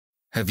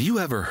Have you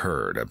ever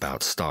heard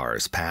about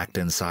stars packed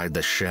inside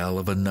the shell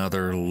of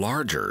another,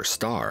 larger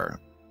star?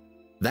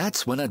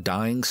 That's when a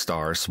dying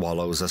star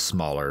swallows a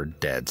smaller,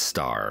 dead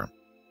star.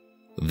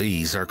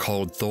 These are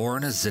called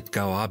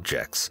Thorne-Żytkow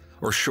objects,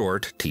 or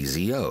short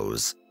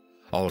TZOs,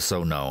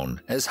 also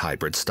known as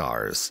hybrid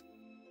stars.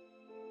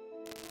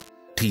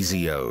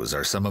 TZOs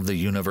are some of the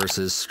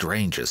universe's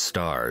strangest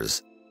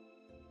stars.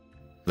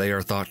 They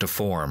are thought to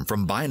form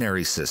from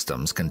binary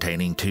systems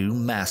containing two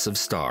massive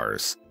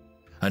stars,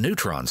 a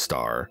neutron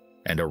star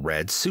and a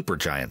red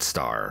supergiant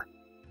star.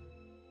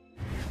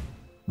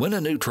 When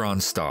a neutron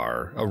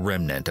star, a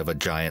remnant of a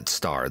giant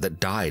star that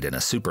died in a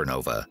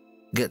supernova,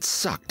 gets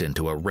sucked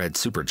into a red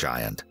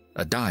supergiant,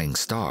 a dying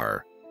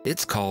star,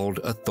 it's called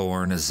a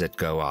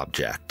Thorne-Żytkow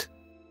object.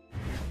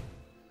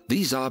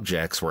 These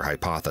objects were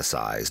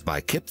hypothesized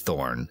by Kip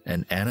Thorne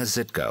and Anna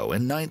Żytkow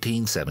in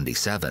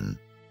 1977.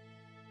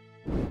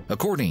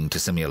 According to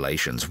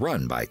simulations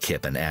run by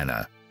Kip and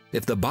Anna,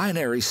 if the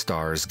binary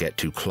stars get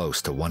too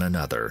close to one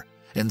another,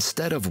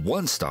 instead of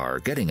one star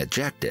getting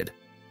ejected,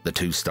 the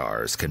two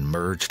stars can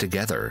merge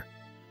together.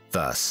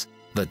 Thus,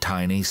 the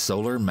tiny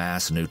solar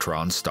mass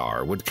neutron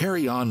star would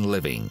carry on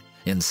living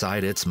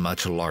inside its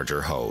much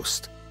larger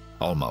host,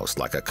 almost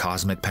like a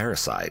cosmic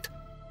parasite.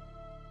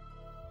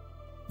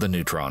 The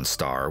neutron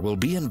star will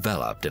be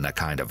enveloped in a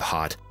kind of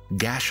hot,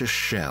 gaseous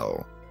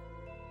shell.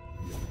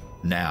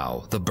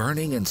 Now, the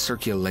burning and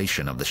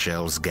circulation of the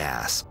shell's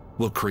gas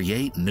will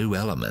create new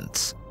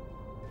elements.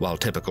 While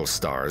typical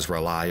stars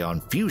rely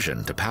on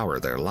fusion to power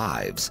their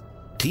lives,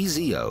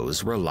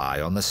 TZOs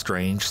rely on the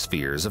strange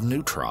spheres of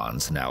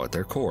neutrons now at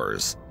their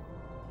cores.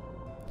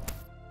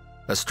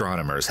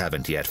 Astronomers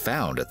haven't yet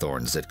found a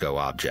Thorne-Żytkow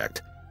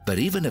object, but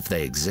even if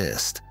they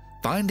exist,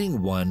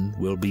 finding one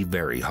will be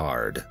very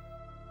hard.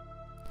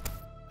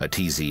 A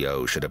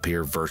TZO should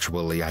appear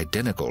virtually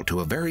identical to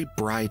a very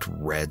bright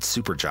red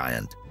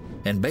supergiant,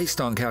 and based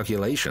on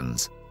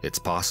calculations, it's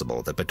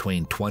possible that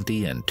between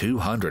 20 and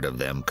 200 of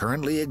them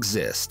currently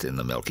exist in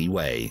the Milky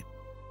Way.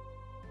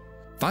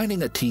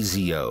 Finding a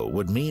TZO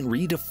would mean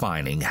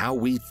redefining how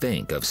we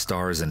think of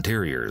stars'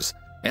 interiors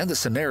and the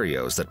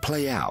scenarios that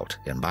play out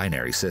in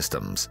binary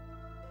systems.